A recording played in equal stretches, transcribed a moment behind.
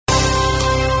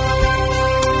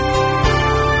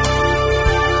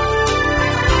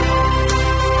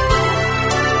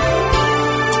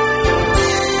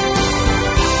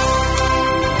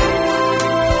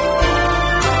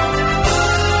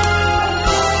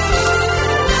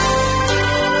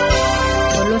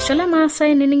Loshola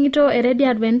Maasai niningito eredi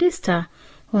Adventista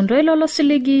ondoi lolo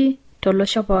siligi tolo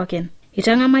shopoken.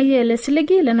 Itang'amaye ele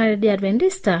siligi lena eredi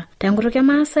Adventista tengutoke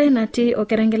Maasai nati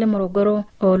okerengele Morogoro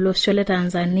o loshole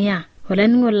Tanzania.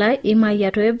 Olaining'olai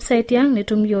emaa website yang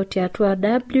nitumio tiatua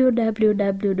www.awr.org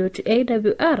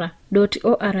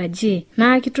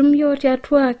na kitumio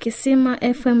tiatua Kisima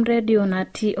FM radio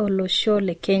nati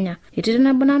oloshole Kenya.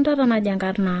 Ititena bonantata na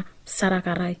jangarna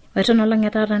sarakarai. Wetono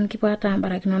langetata nikipata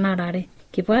mbarakino narare.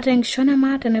 Kipata Enkishon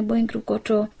emaa tenebo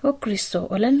Enkirukoto o Kristo.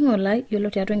 Olaining'olai yolo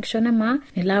tiatua Enkishon emaa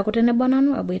nilako tenebo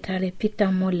nanu aboitare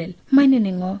Peter Molel.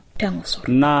 Mainining'o teng'osor.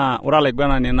 Na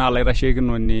Olaigwanani na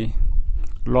laitasheikinoni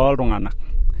loltung'anak.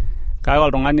 Kake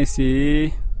oltung'ani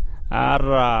sii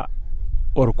aata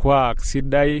orkuak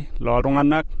sidai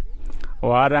loltung'anak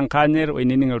oata enkanyit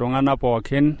oinining iltung'anak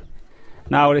pookin.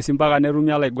 Na ore sii mpaka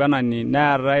netumi Olaigwanani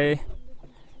neetai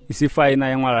isifai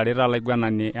naing'urarita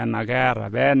Olaigwanani enakeeta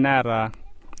pee neeta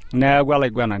neeku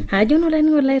Olaigwanani. Ajo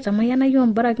olaining'olai tamayiana yo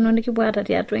mbarakino nikipwata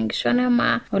tiatua Enkishon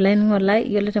emaa.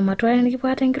 Olaining'olai yiolo tematware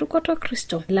nikipwata Enkirukoto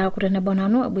Kristo lako tenebo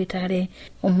nanu aboitare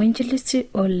omwinjilisti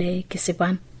ole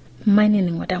Kisipan.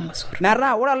 Mainining'o teng'osor.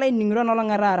 Metaa ore olaining'iro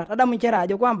nolong'arara tadamu nchere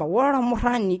ajo kwamba ore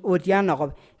oramurrani otii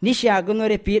enakop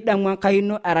nishiakinore piidamu Enkai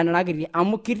ino eranakiti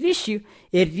amu kitishi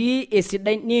etii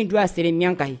esidai niintu asiremi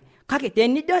Enkai. Kake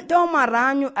tenijo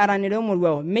mataanyu eranire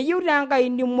moruao meyieu Enkai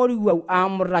nimoruao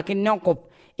amurakini enkop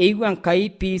eiu Enkai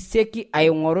piiseki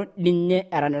aing'oru ninye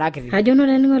eranakiti. Ajo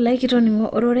olaining'olai kitoning'o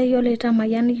orore yiolo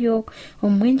itamayian yok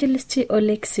omwinjilisti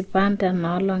ole Kisipan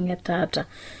tenolong'e taata.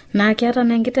 Na kiata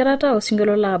na enkiterata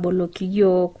osingolo laboloki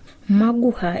yok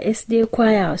Maguha SD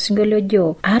Choir osingolo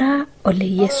jo Ara Ole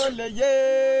Yesu. Ole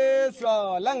Yesu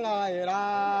langaira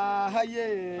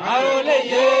haye. Ole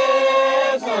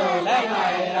Yesu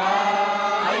langaira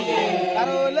haye.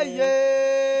 Ole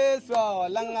Yesu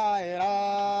langaira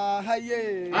haye.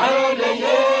 Ole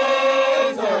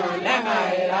Yesu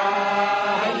langaira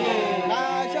haye.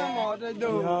 Nasha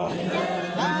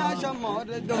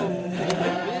modo do.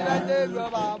 Mira de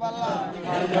babala.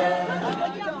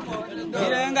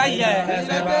 Irenga yes.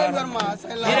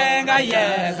 Irenga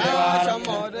yes.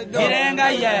 Irenga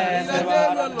yes.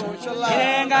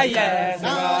 Irenga yes.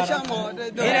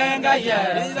 Irenga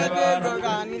yes.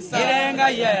 Irenga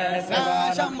yes. Irenga yes.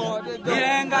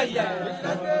 Irenga yes.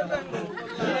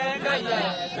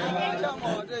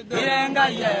 Irenga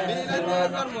yes.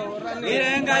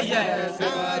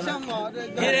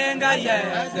 Irenga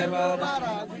yes.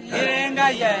 Irenga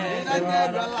yes.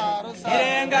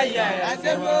 Irenga yes.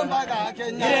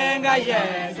 Irenga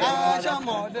yes.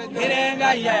 Irenga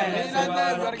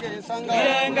yes.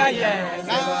 Irenga yes.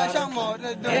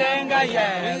 Irenga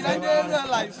yes.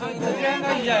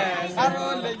 Irenga yes.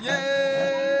 Arole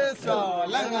Yesu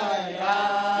langaira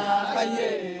haye.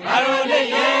 Arole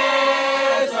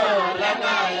Yesu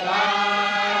langaira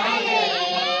haye.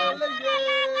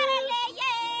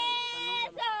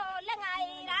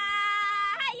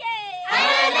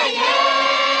 Arole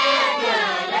Yesu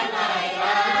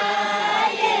langaira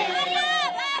haye.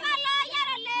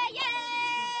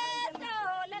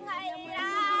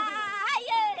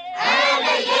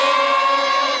 Arole Yesu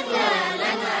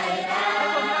langaira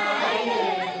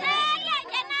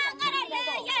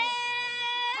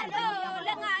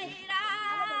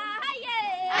haye.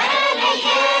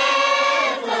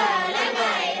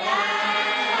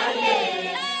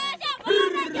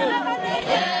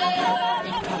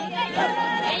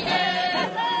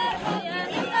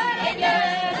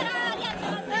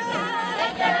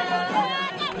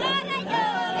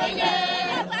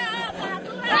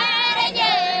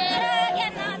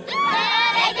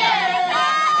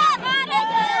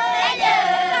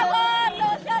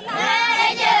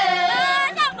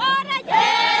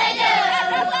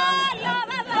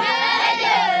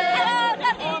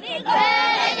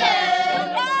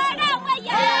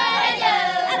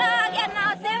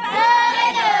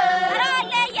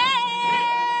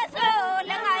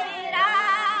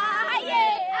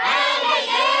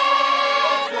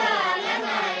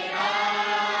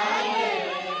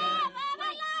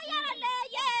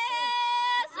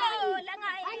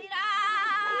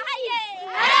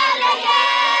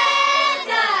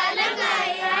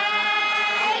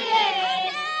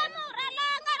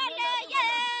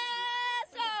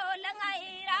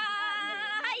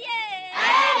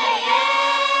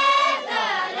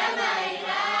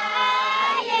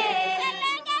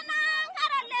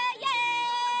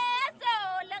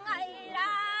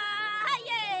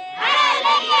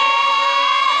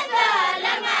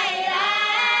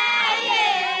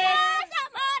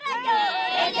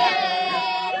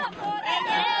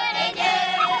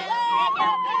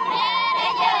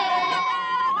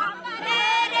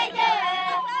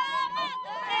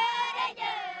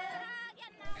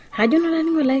 Ajo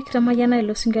nalaningo like tamayana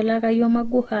ilo singela kayo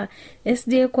maguha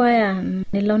SDA kwaya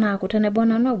nilona kutene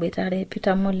bona no betare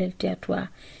Peter Molel tiatwa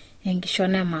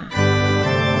Enkishon emaa.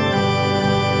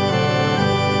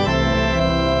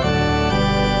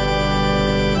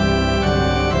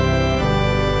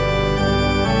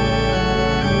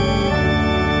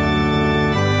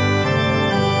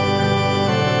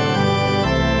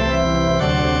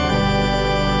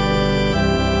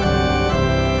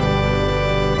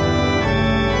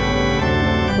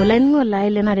 Olaingo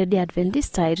laile na ready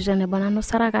Adventista itene bona no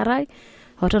sarakarai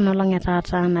otono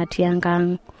longetata na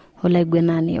tiangang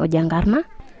Olaigwanani ojangarna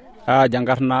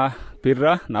jangarna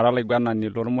pirra nara Olaigwanani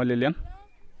lormolelian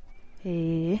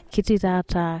kiti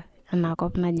tata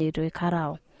anakop na jeto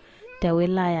ikarao te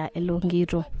wilaya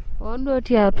elongito ondo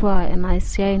tiatwa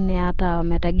enaisiai ni ata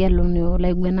metegelu ni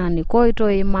Olaigwanani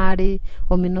koito imari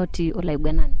ominoti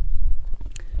Olaigwanani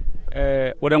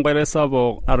ore ngoire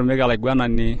sabo arumega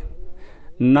Olaigwanani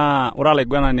na ora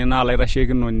Olaigwanani na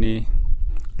lairashekinoni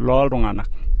loltung'anak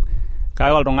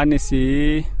kake oltung'ani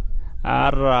sii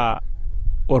ara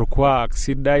orkuak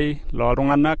sidai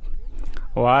loltung'anak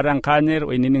oata enkanyit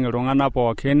oinining iltung'anak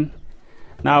pookin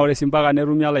na ore sii mpaka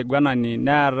netumi Olaigwanani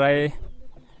neetai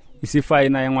isifai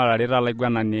naing'urarita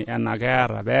Olaigwanani ena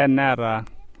keeta pee neeta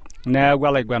neeku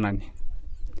Olaigwanani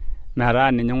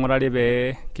metaa ninye ing'urari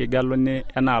pee kigeluni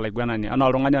enaa Olaigwanani enaa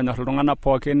oltung'ani onyorr iltung'anak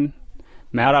pookin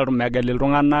meeta megeli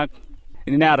iltung'anak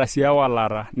neeta sii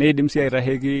ewalata neidim sii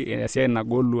aitasheki esiai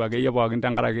nagolu akeyie pookin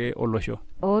tenkaraki olosho.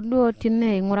 Oduo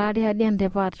tine ing'urari hadi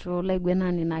entipat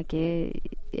Olaigwanani nake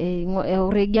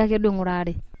euregi ake duo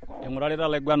ing'urari. Ing'urarita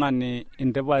Olaigwanani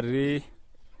intipati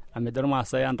amejo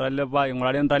irmaasai entalipa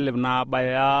ing'urari entalip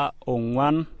naabaya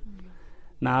 4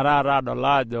 naa taata adol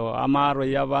ajo amaa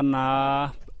toi apa naa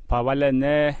papa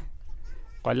lenye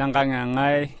kolenkang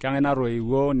engai keng'ae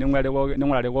natoiwuo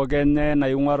ning'urari kokenye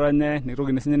naing'otonye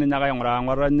nitokini sinye ninye aing'uraa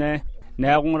ng'otonye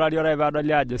neeku ng'urari ore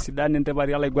peedoli ajo sidan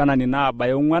intipati Olaigwanani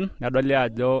naabaya 4 nedoli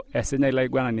ajo esinya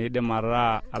Olaigwanani idim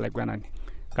ataa Olaigwanani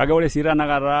kake ore sii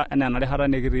tenakata enaa enarishata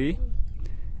nikitii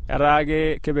etaa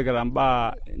ake kipikita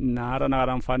mbaa naa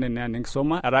tenakata mfano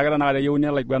enkisuma etaa ake tenakata eyieuni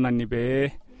Olaigwanani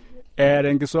pee eeta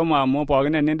enkisuma amu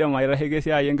pookin enidim aitasheki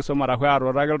esiai enkisuma arashu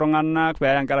atuutaki iltung'anak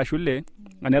peeya nkera shule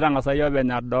enetang'asayie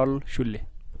openy adol shule.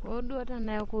 Oduo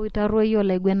teneeku itaruoyie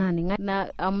Olaigwanani na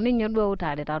amu ninye duo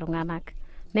utarita iltung'anak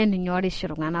neninye orish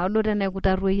iltung'anak oduo teneeku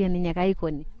itaruoyie ninye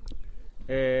kaikoni.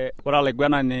 Ore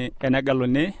Olaigwanani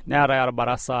enegeluni neetai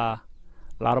orbarasa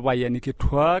lorpayiani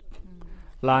kituak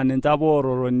laa ninche apa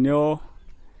ototonio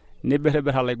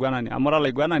nibirribirr Olaigwanani amu ore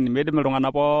Olaigwanani miidim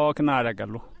iltung'anak pookin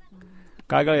aategelu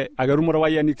kake aketum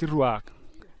irpayiani kituak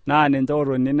naa ninche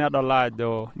otoni nedol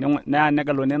ajo neya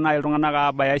negeluni naaji iltung'anak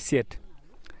aabaya 8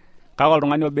 kake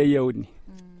oltung'ani obo eyieuni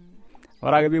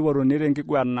ore ake piipotuni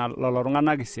tenkiguana lolo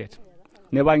tung'anak 8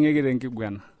 nipang'ieki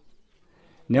tenkiguana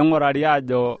ning'urari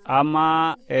ajo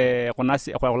amaa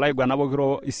kulo aiguanak pokira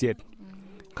 8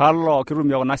 kalo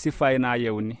kitumie kuna sifai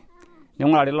naayieuni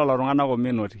ning'urari lolo tung'anak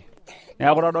omenoti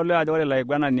neeku kitodolu ajo ore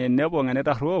Olaigwanani enepong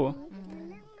enitarruo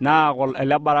naa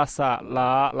ele barasa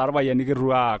lorpayiani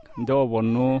kituak ninche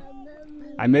oponu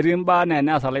ametii mbaa naa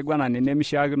eneas Olaigwanani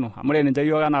nemishiakino amu ore ninche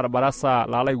yiok enaa orbarasa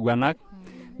loolaiguanak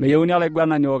meyieuni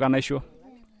Olaigwanani ook enaisho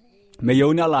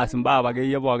meyieuni elaas mbaa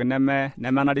akeyie pookin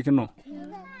nemenarikino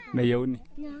meyieuni.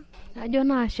 Ajo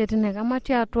naashe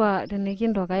tinekamatii atua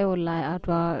tenikintokai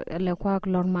atua ele kuak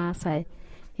lormaasai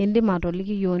indim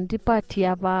atoliki yiok ntipati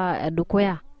apa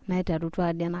edukuya naiterutua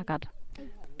ade enakata.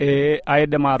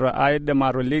 Aidim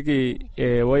atoliki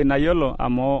ewoi nayiolo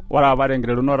amu ore apa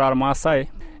tenkiterunoto ormaasai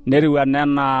netiu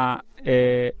enaa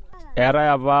eetai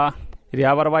apa etii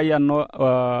apa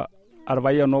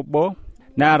orpayian obo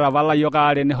neeta apa layiok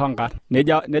aare nihonkan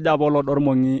nejo apa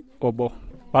olodormong'i obo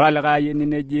ore likae ayieni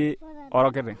neji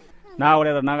orokiteng naa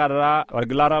ore tenakata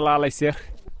orgilata loolaisier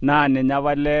naa ninye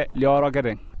apa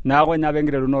liorokiteng neeku ninye apa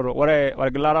enkiterunoto ore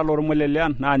orgilata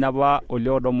lormolelian naa ninye apa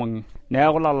oliodormong'i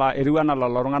neeku etiu enaa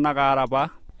lolo tung'anak aare apa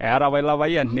eeta apa ilo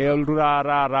payian neeltu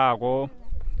taata aaku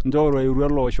ninche otoiutuo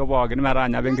ele osho pookin metaa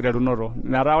ninye apa enkiterunoto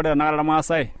metaa ore tenakata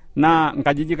irmaasai naa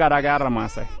nkajijik are ake eeta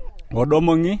irmaasai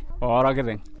odomong'i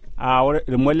oorokiteng ore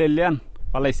irmolelian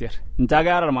olaisier ninche ake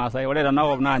eeta irmaasai ore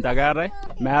tenakop naa ninche ake eetai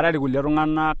meetai irkulie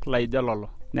tung'anak laijo lolo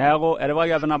neeku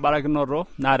etipaki apa ina barakinoto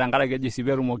naa tenkaraki eji sii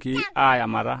peetumoki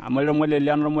aayamata amu ore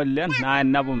irmolelian naa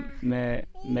inepu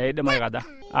meidim aikaja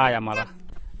aayamata.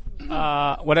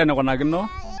 Ore enikunakino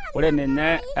ore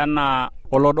ninye enaa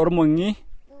olodormong'i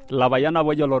ilapayian apa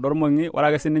oji olodormong'i ore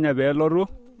ake sininye peelotu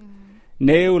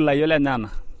neiu ilayiok lenyana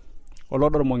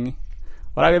olodormong'i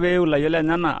ore ake peeiu ilayiok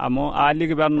lenyana amu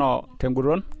aaliki peno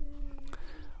tenguton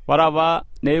ore apa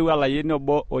neewuo olayieni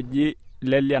obo oji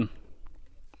Lelian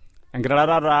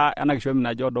enkirarata ena kishomi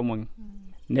najo Odomong'i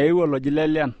neewuo loji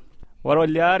Lelian ore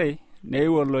oliare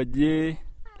neewuo loji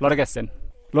Lorkesen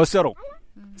losero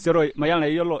sero mayana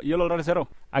yiolo losero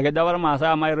akeja war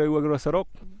maasa mairo iwo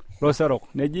losero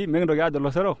neji mekintoki ajo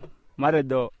losero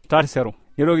maredo tarsero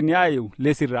nirokini ayu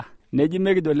lesira neji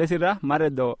mekijo lesira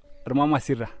maredo irmama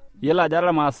sira yiolo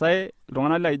ajara maasai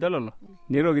iltung'anak laijo lolo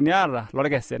nirokini aata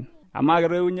Lorkesen ama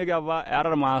keroiunyeki apa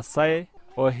eara maasai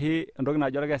ohi entoki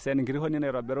najo Lorkesen nkirihoni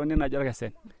naitobiruni najo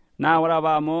Lorkesen naa ore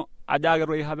apa amu aja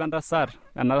keroi apa entasat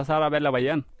apa ele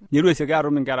payian niru esioki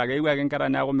atum inkera keyieu ake inkera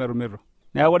neeku metumito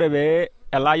neeku ore pee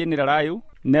elayieni teraayu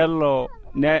nelo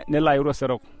ayu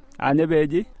toserok anye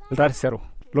peeji iltarsero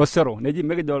losero neji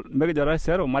mekijo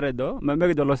tarsero marejo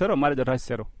mekijo losero marejo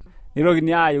tarsero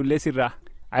nirokini ayu lesira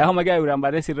ayahomaki ayu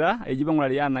tembata esira eji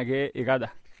peng'urari anake ikaja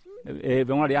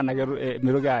peng'urari anake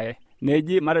mitoki aye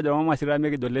neji marejo mama sira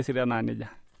mekijo lesira naa nejia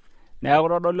neeku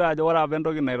kitodolu ajo ore apa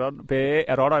entoki pee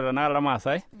etoorote tenakata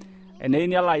irmaasai eneyieu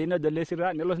nelo ayieni ojo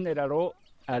lesira nelo sinye aiteru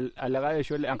alikae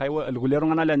oisho Enkai irkulie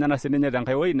tung'anak lenyenak sininye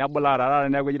tenkai woi nebulaa taata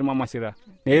neeku eji mama sira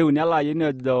neyieu nelo ayieni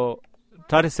ojo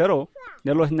tarsero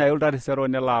nelo sinye ayiu tarsero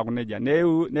nelo aaku nejia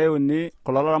neuni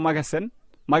kulo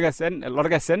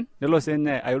Lorkesen nelo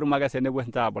sinye ayiu irmakesen nepuo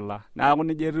sinche abulaa neeku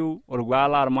nejia etiu orkuak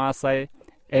lormaasai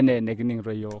enaa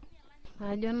enekining'ito yiok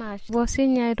ajo naa puo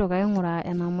sinye aitoki aing'uraa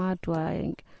enamatua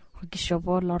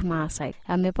orkishopo lormaasai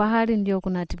amepahari ndio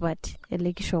kuna tipati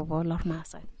ele kishopo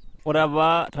lormaasai ore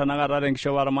apa tenakata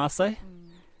tenkishopo ormaasai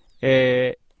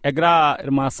egira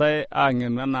irmaasai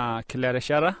aang'enu enaa kila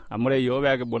erishata amu ore yiok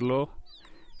pee kibulu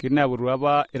kineputua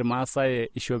apa irmaasai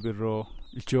ishopito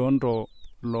ilchonto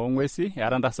loong'uesi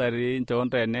eeta ntasati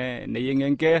nchonto neyieng'i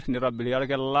enkerr nitobiri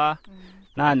orkila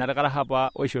naa nyarikata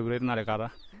apa oishopitoi tina rikata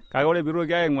kake ore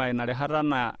piitoki aing'ua ina rishata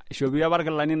naa ishopitoi apa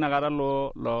irkilani inakata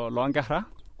loonkerra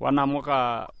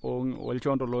wanamuka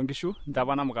olchonto loonkishu ninche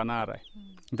apa namuka naatae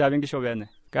ninche apa enkishopo enye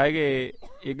kake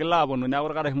igila aponu neeku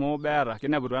irkarash moobo eeta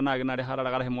kineputua enaa ina rishata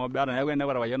irkarash moobo eeta neeku enepu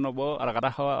orpayian obo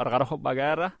orkarash obo ake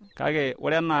eeta kake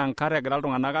ore enaa nkar egira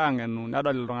iltung'anak aang'enu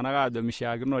nedol iltung'anak ajo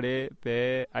mishiakinore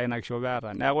pee aina kishopo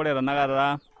eeta neeku ore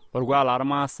tenakata orkuak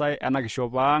lormaasai ena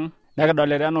kishopo ang'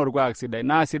 nekidolita enaa orkuak sidai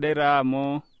naa sidai taa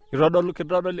amu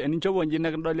kitodolu eninchopo nji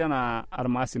nekidoli enaa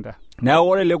armaasinta neeku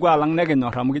ore ele kuak lang'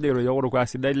 nekinyor amu kijoito yiok orkuak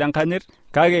sidai lenkanyit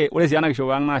kake ore sii ena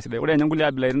kishopo ang' naa sidai ore nye nkulie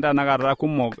abilaitin tenakata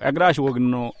kumok egira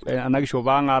ashukokino ena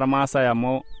kishopo ang' ormaasai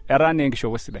amu etaa naa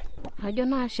enkishopo sidai ajo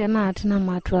naashe naa tina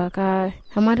matua ka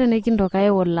amate nikintoki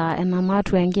aiwula ena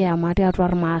matua enkiyama tiatua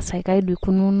irmaasai kaidu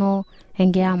ikununo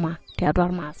enkiyama tiatua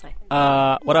irmaasai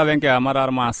ore apa enkiyama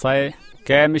tormaasai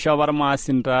keemisho apa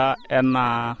irmaasinta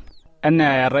enaa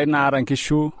eetai naata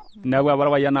nkishu neeku apa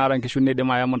irpayian naata nkishu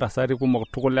nidim ayamu ntasati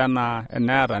kumok tukul enaa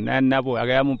eneeta neenepu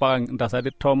akeyamu mpaka ntasati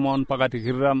 10 mpaka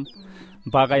 20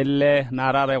 mpaka 6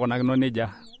 naataata aikunakino nejia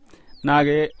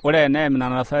naake ore eneem nena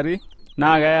tasati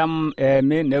naa keyam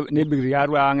nebik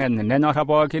tiatua ang' enye nenyorra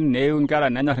pookin neiu nkera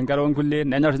nenyorr inkera onkulie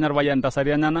nenyorr sinye irpayian ntasati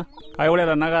enyenak kake ore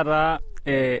tenakata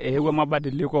eewuo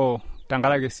mabadiliko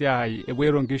tenkaraki esiai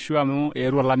epuoito nkishu amu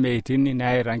eetuo olameitin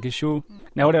neyaita nkishu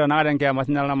neeku ore tenakata enkiyama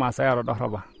sinye irmaasai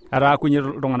etodorropa etaa kunyi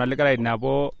iltung'anak ligira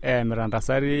ainepu eemita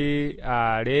ntasati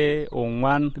 2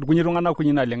 4 irkunyi tung'anak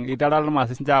kunyi naleng' itara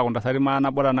irmaasai sinche aaku ntasati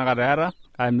nabo tenakata eeta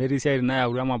metii siaitin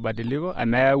nayautua mabadiliko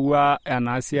emeyawua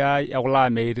ena siai ekulo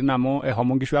ameitin amu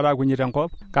ehomo nkishu etaa kunyi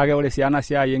tenkop kake ore sii ena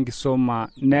siai enkisuma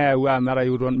neyawua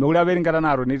metayuto mekure apa etii nkera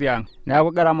naatoni tiang'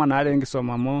 neeku gharama naata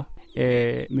enkisuma amu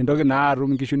mintoki naa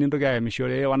atum nkishu nintoki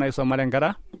aemishore wanaisomare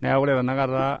nkera neeku ore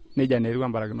tenakata nejia naa etiu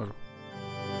embarakinoto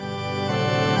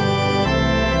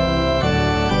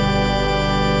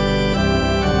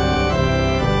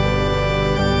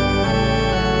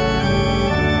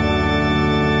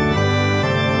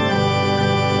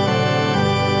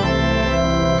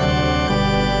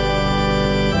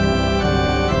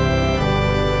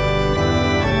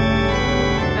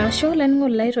asho laningo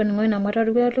laito ningo ina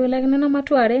mataru galo lakini na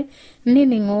matuare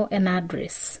niningo en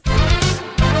address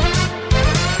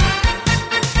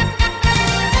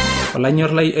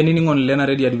Olanyor lai eniningon lena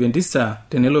Radio Adventista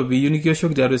tenelo biyu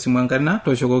nikioshoki tiatua simu enkarina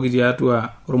toshokoki tiatua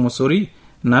ormosori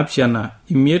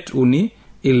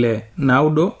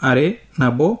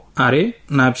 753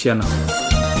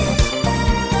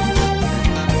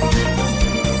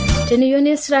 Teniyo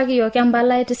nisiraki yo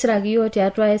kembala itisiraki yo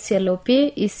tiatua SLOP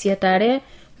isietare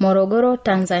Morogoro,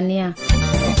 Tanzania.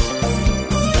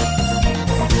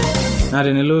 Na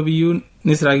tenelo biyu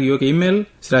nisiraki yo email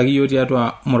siraki yo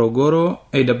tiatua Morogoro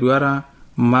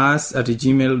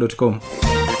awr@gmail.com.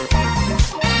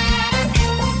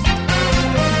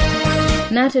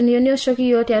 na teniyieu nioshoki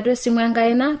yiok tiatua esimu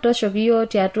enkaina tooshoki yiok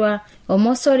tiatua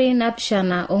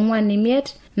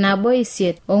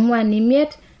 075-158-459.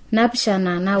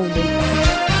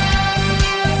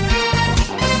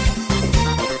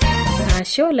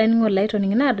 Ashe olainingo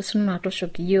laitoning'ina adusunu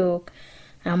atooshoki yiok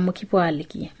amu kipuo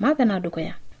aliki mapena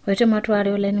dukuya. Oite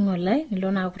matuare olainingo lai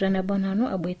nilo naa kutenebo nanu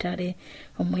aboitare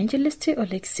omwenjilisti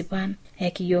Olekisipan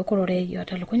ekiyiok orore yiok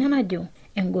talukunya najo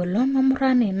engolon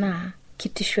omurani naa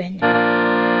kitisho enye.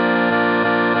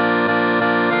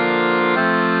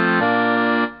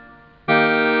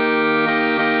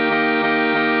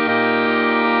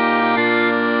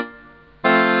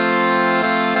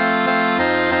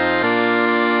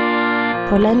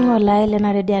 Olainingo lai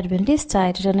lena redio Adventista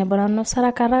itenebo nanu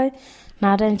sarakarai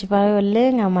naata enchipai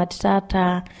oleng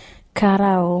amatitata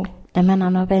karao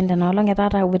nemenano pende nolonge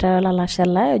tata ubitara lalashe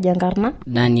lai ojenkarna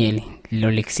Daniel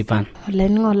Lolekisipan.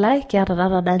 Olainingo lai kiata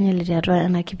tata Daniel tiatua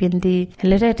ena kipindi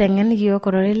elete tengen yiok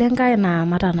orore lenkai na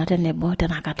matana tenebo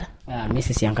tenakata.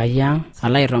 Mrs. Enkai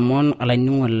alaitomon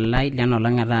olainingo lai lena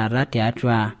olonge tata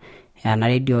tiatua ena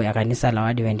redio ya kanisa la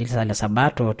Adventista le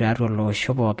Sabato tiatua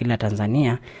olosho pookin le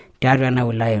Tanzania tiatua ena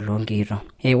wilaya Enkirukoto.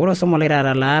 Ore somo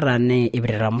lairara laata ne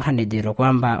ibirita murani jito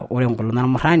kwamba ore engolon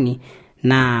ormurani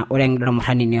na ore engolon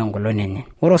ni engolon enye.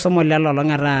 Ore somo lelo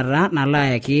olonge tata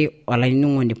nalayaki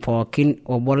olaining'oni pookin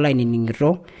obo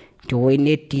lainining'ito tewuei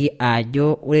netii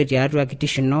ajo ore tiatua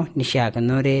kitishino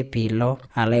nishiakinore piilo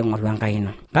alaing'oru Enkai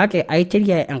ino. Kake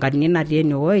aiteria enkatini natii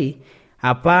enewuei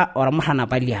apa ormurana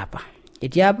apa liapa.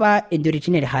 Etii apa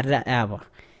enjoritin erishata apa.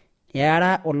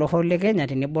 Era olosho le Kenya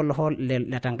tenebo olosho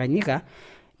le Tanganyika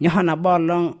neho nabo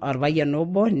olong orpayian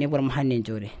obo nepuo ormurani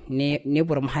enjore.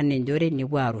 Nepuo ormurani enjore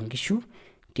nepuo aaru nkishu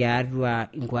tiatua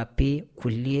nkwapi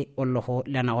kulie olosho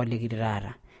lenakop likitii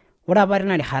taata. Ore apa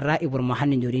tina rishata epuo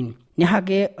ormurani enjorin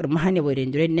nihake ormurani epuo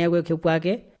enjore neeku kepuo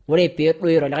ake ore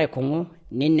peedoyo likae kung'u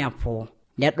ninepu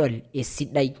nedol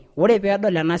esidai. Ore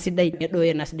peedol ena sidai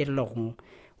nedoyo ena sidai tilo kung'u.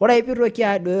 Ore piitoki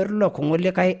adoyo tilo kung'u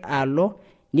likae alo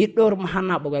nido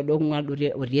ormurani abok adoyo kung'u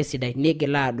otii esidai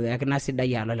nigil adoyaki ina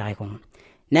sidai alo likae kung'u.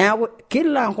 Neeku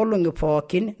kila nkolong'i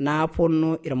pookin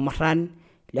naaponu irmuran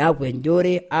leapuo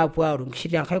enjore apuo aaru nkishu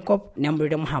tenkae kop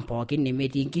nemut irmuran pookin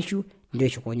nemetii nkishu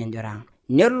neshukunye enjore ang'.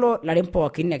 Nelo larin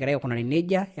pookin egira aikunari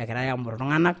nejia egira aamut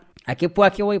iltung'anak akepuo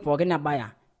ake ewuei pookin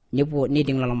nebaya nepuo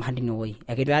niting lelo muran tinewuei.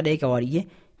 Eketii ade kewarie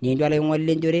neetii olaing'oni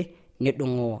lenjore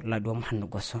nedung'oo laduo muran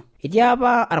goso. Etii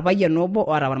apa orpayian obo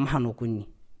oota irmuran okuni.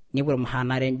 Nepuo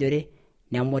irmuran aare enjore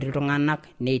nemuti iltung'anak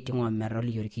neiting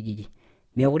ometolio orkijiji.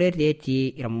 Mekure etii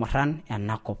irmuran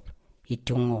enakop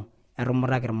iting'o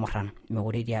etumutaki irmuran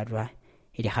mekure etii atua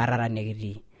erishata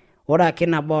nekitii. Ore ake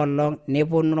nabo olong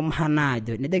neponu irmuran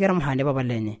aajo nejoki irmuran papa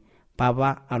lenye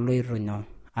papa aloito nyoo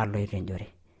aloito enjore.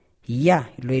 Iya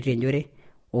iloito enjore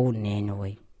ounee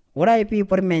enewuei. Ore ake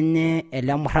piipot menye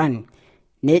ele muran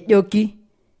nejoki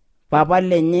papa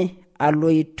lenye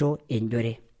aloito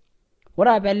enjore. Ore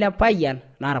apa ele payian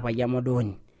naa irpayian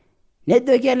modooni.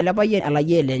 Nejoki ele payian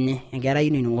alayieni lenye enkerai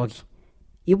nining'oki.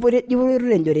 Ipoito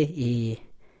enjore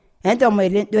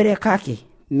enchomoito enjore kake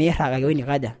miirragaki ewuei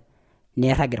nikaja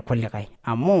niirrag irkulikae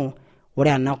amu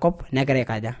ore enakop negira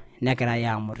aikaja negirai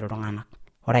aamut iltung'anak.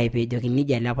 Ore ake peejoki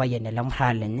nijia ele payian ele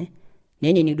muran lenye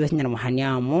nenining duo sinye irmurani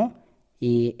amu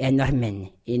enyorr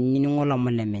menye enining'o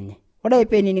ilomon le menye. Ore ake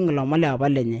peenining ilomon le papa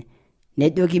lenye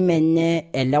nejoki menye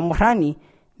ele murani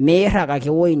miirragaki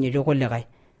ewuei netii kulikae.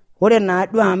 Ore naa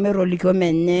duo amu etolikio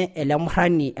menye ele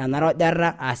murani ena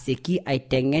rojata asioki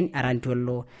aiteng'en eton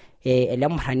elo ele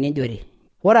murani enjore.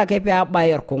 Ore ake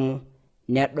peebaya orkung'u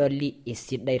nedoli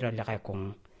esidai tolikae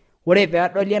kung'u. Ore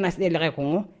peedoli ena sidai likae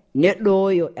kung'u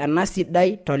nedooyo ena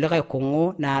sidai tolikae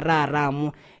kung'u naa taata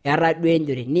amu era duo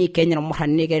enjore niikeny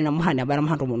irmurani ebaya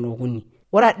irmuran 13.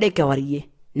 Ore ade kewarie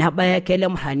nebaya ake ele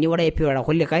murani ore ake peirura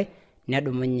kulikae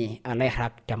nedumunye alo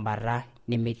airrag tembata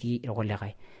nemetii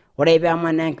irkulikae. Ore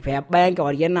peebaya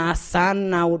enkewarie naa saa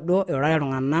 9 irurare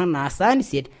iltung'anak naa saa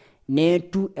 8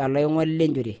 neetu oloing'oni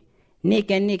lenjore.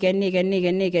 Niken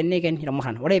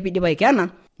irmuran. Ore piidip aikena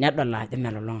nedol ajo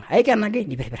melolong'a. Aikenaki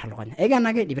nipirpir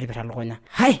elukunya.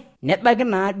 Hai nebaiki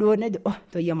naa duo nejo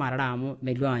toyie maarara amu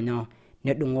melio nyoo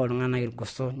nedung'oo iltung'anak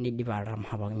irgoso nidip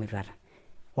ataramaha pookin metuata.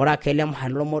 Ore ake ele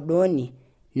muran lomodooni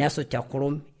nesuj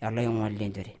akurum oloing'oni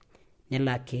lenjore.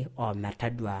 Nelo ake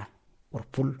ometadua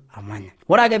orpul amanya.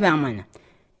 Ore ake peemanya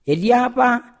etii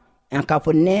apa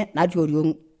enkapune natii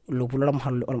oriong ilo pul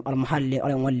ormuran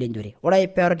oloing'oni lenjore. Ore ake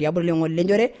peero tiabori oloing'oni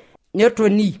lenjore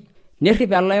netoni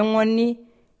nerrip oloing'oni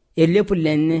ele pul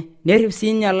lenye nerrip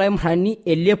siinye oloimurani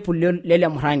ele pul lele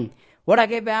murani. Ore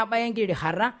ake peebaya enkiti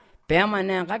rishata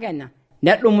peemanaa enkakenya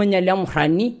nedumunye ele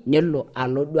murrani nelo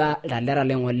alo duo ilaleta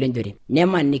leng'ole lenjore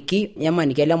nemaniki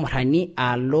ele murrani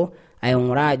alo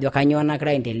aing'uraa ajo kanyoo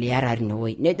nagira aendelea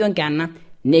tinewueji nejo nkena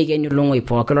neikeni ilong'oi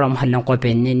pooki lormuhal lenkop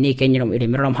enye neikeni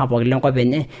iremero lormuhal pooki lenkop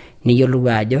enye niyiolou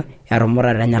ajo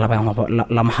etumurate ninye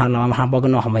lomurran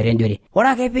pookin ohomoita enjore. Ore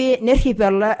ake pee nerrip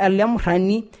ele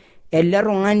murrani ele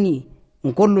tung'ani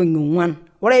nkolong'i 4,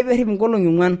 ore ake peerrip nkolong'i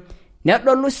 4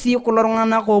 nedolu sii kulo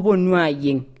tung'anak ooponu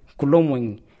aayieng kulo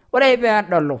mong'i. Ore ake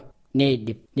peedolu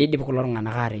neidip kulo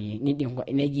tung'anak aateyieng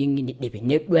neyieng'i neidipi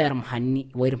neduaya irmuhani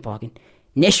iwueitin pookin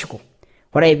neshuko.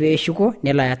 Ore ake peeshuko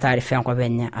nelo aya taarifa enkop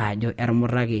enye ajo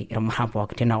etumurraki irmuran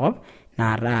pookin tinakop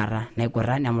naa taata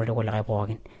naigurra nemut kulikae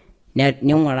pookin.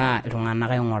 Ning'uraa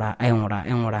iltung'anak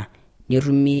aing'uraa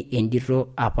netumi endito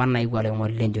apa naewuo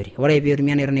oloing'oni lenjore. Ore ake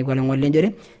peetumi ena naewuo oloing'oni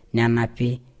lenjore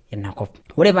nenapi inakop.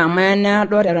 Ore paamaya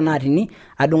neado tiatua naatini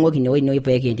adung'oki inewueji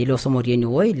pee kiendelea osomo otii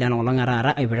enewueji lena olong'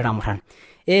 taata aipirta irmuran.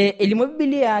 Elimu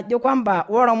Biblia ajo kwamba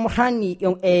ore ormurrani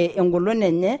engolon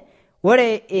enye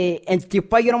ore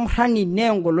entipai ormurrani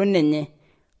naa engolon enye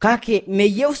kake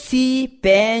meyieu sii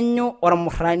peenyu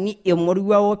ormurrani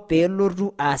emoruao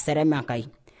peelotu aaserem Enkai.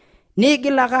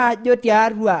 Niigil ake ajo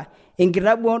tiatua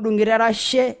enkitabu oondung'eta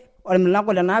erashe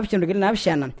ormilango le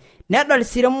 7 nedol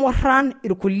sii irmurran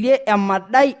irkulie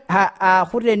emadai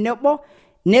aaku tenebo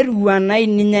neruanai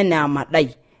ninye neemadai.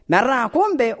 Metaa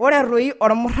kumbe ore toi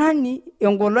ormurrani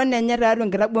engolon enye tiatua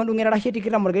enkitabu oondung'eta erashe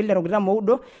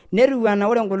 20:29 neruana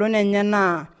ore engolon enye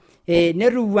naa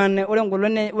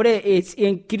ore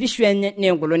enkitishu enye naa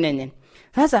engolon enye.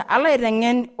 Sasa alo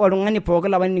aiteng'en oltung'ani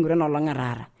pookin lapa nining'ito nolong'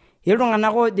 taata.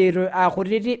 Iltung'anak oojoito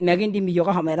kutiti mekindim iyiok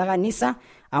ahomoita kanisa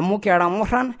amu kira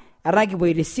murran etaa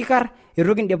kipuoito sikar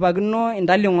itu kindipakino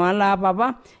intaling'o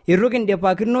olaapapa itu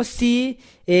kindipakino sii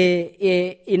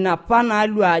inapa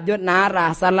naalio ajo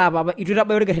naataasa laapapa itu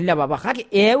itabaya orkerri le papa kake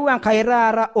eewuo Enkai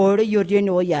taata oorei otii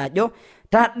enewueji ajo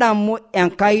tadamu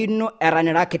Enkai ino eton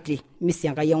ira kiti misi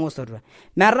Enkai eng'osotua.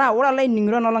 Metaa ore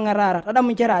olainining'ito nolong' taata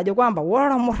tadamu nchere ajo kwamba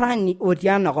ore ormurrani otii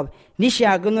enakop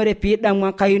nishiakinore piidamu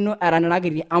Enkai ino eton ira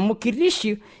kiti amu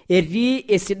kitishu etii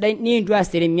esidai niindu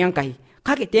aseremie Enkai.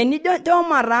 Kake tenijo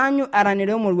mataanyu eton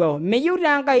ira emoruao meyieu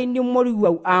taa Enkai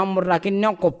nimoruau aamutakini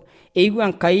enkop eyieu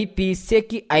Enkai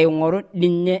piiseki aing'oru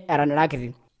ninye eton ira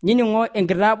kiti. Nining'o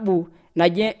enkitabu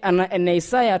naji ene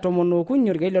Isaya 13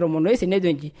 orkeek le 18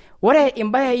 nejo nji ore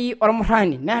imbayai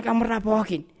ormurrani naa kemuta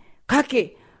pookin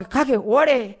kake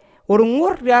ore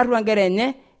orng'ur tiatua nkera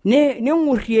enye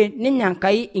ning'urrie ninye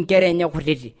Enkai inkera enye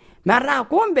kutiti. Metaa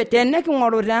kumbe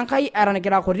teneking'oru te Enkai eton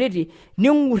kira kutiti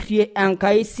ning'urrie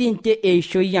Enkai siinche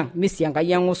eishoi ang' misi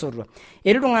Enkai eng'osotua.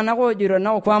 Etii iltung'anak oojoito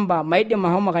nao kwamba maidim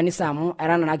ahomo kanisa amu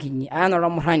era nara kinyi ana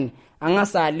ormurrani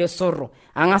ang'as alo esorro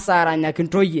ang'as aranyaki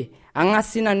ntoyie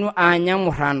ang'as sinanu aanya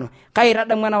murrano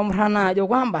kaitadamu ena murrano ajo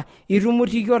kwamba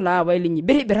itumutikio laapa linyi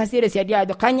biribira sii siadi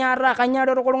ajo kanyaara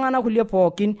iltung'anak kulie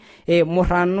pookin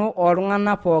murrano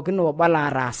oltung'anak pookin oobala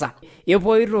ataasa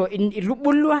epoito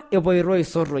itubulua epoito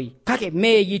isorroi kake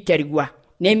meeyi terua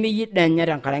nemeyi denya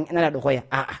tenkaraki ena dukuya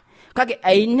kake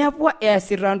ainepua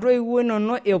easita ntoiwuo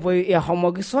inonok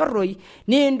ehomoki sorroi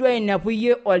niindu ainepu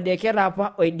iyie oldeket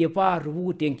apa oidipa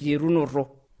atupuku tenkiterunoto.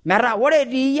 Metaa ore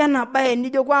tii ena baye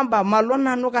nijo kwamba malo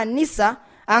nanu kanisa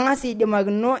ang'as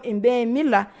aidimakino imbaa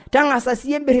emila tang'asa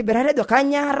siiyie biribira tejo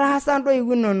kanyaa ataasa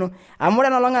ntoiwuo inonok amu ore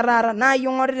enolong' taata naa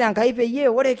ing'orita Enkai peyie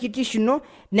ore kitishu ino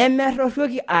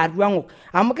nemerrorroki atua ng'ok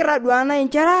amu kitaduana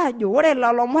inchere ajo ore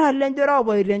lelo muran lenjore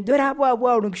oopoito enjore apuo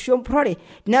aaudu nkishu empurrore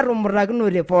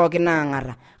netumutakinote pookin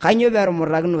aang'ata. Kanyoo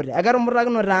peetumutakinote?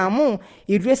 Eketumutakinete amu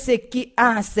itu eseki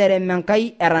aaserem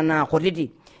Enkai eton aa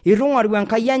kutiti. Itu ng'oru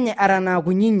Enkai enye eton aa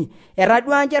kunyinyi.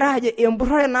 Etadua nchere ajo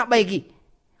empurrore nabaiki.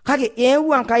 Kake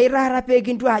eewuo Enkai taata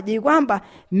peekintu ajo kwamba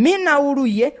minauru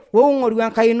iyie woong'oru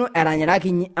Enkai ino eton ira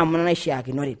kinyi amu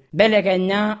naishiakinore.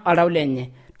 Belekenya oltau lenye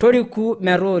toriku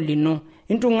metaa olino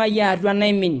intung'ayie atua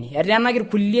naimini eteenaki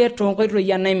irkulie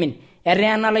toonkoitoi enaimin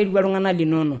eteena lairua iltung'anak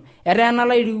linono eteena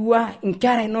lairua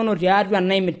inkera inonok tiatua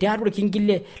naimin tiatua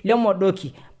orkingile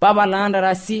lemodoki papa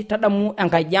laandarasi tadamu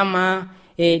enkaji amaa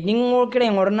ning'okira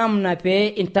aing'oru namna pee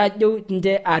intajeu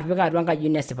nje atipik atua enkaji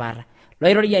ino esipata.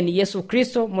 Loiroriani Yesu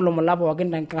Kristo mulumula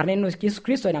pookin tenkarna ino Yesu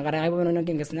Kristo tenkaraki pookin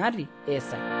enkisinaati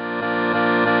esai.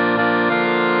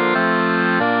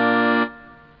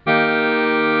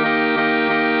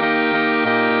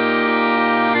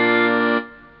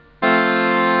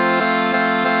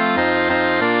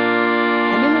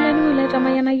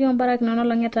 mayana yo barak nono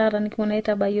langeta ran ki mona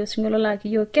itabayo singolo la ki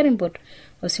yo kerimbot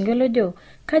o singolo jo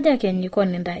kaja kenyi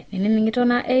kon ndai nini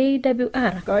ngitona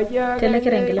AWR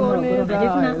telekerengele morogoro na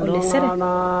jifna olesere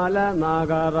la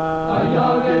nagara kaja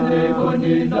kenyi kon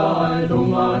ndai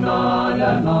lungana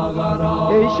la nagara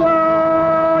isho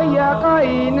ya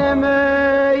kaineme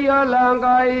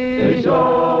yolangai isho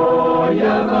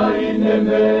ya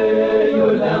kaineme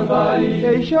yolangai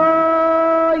isho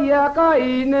ya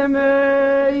kaineme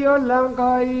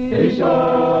yolangai isho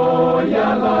ya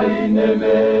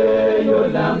kaineme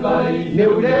yolangai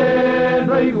meure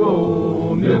noigo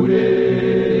meure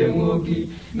ngoki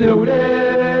meure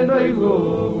noigo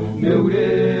meure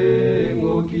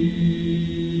ngoki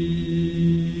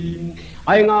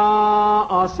ainga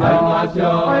asya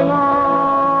ainga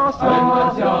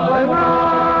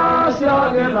asya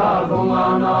gela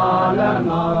gongana la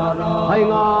nagara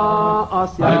ainga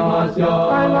asya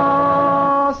ainga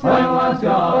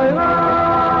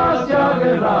asya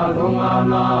gela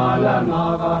gongana la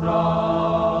nagara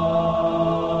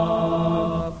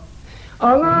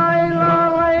angai la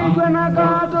gwana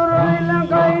katoroi la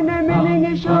kaine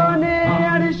miningishone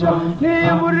arisho ne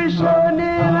burishone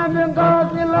la benga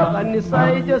la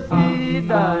kanisai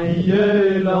jasida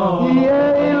yela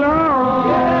yela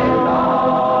yela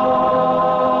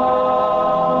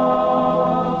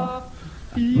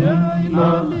yela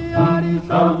ni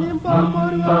arisho nimpa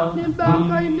morwa nimpa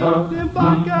kaine nimpa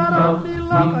kara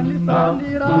la kanisani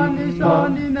rani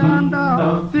shoni nanda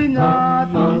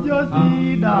sinyati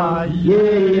jasida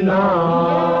yela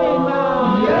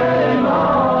yela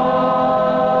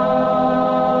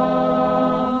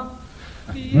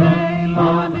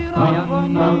Mani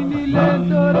rafani ni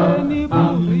lendore ni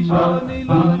burishani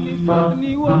lani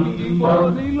fani wani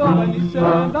bori lani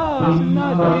senda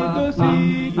sinati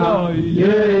dosida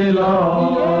yela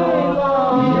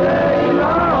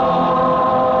yela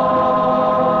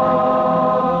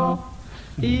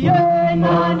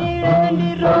yela ni reni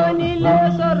roni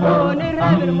lesaroni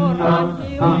rever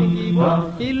morani wani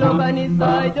bori lani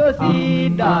senda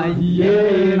dosida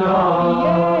yela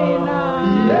yela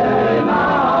yela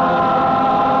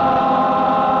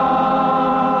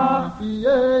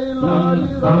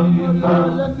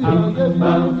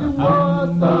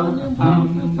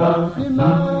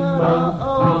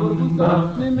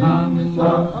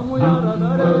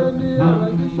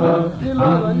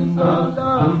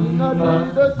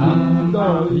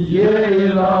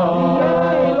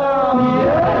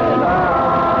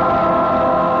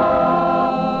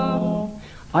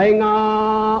ainga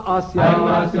asya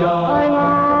ainga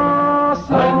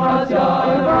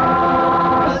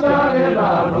asya gela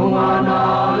rungana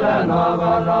la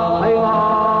nagara ainga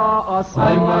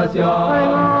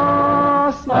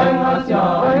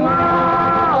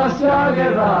asya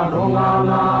gela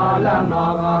rungana la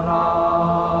nagara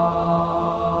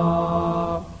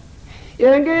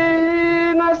yengi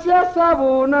nasya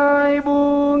sabuna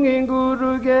ibungi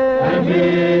nguruge yengi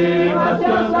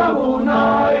nasya sabuna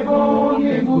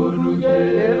ibungi nguruge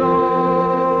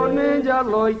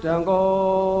Loi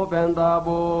tango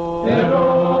bendabo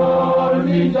ero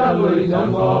ninja loi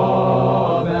tango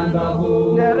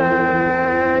bendabo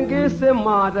nerengi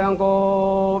sima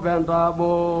tango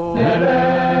bendabo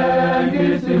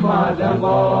nerengi sima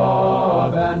tango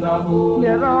bendabo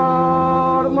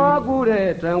nerar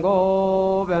magure tango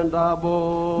bendabo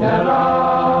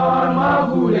nerar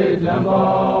magure tango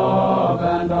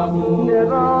bendabo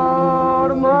nerar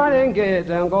marenge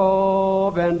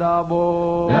tango bendabo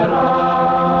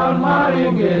nerar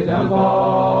marenge tango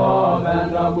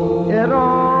bendabo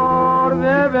error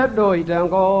bebe doi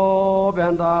tango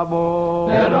bendabo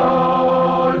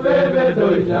error bebe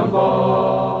doi tango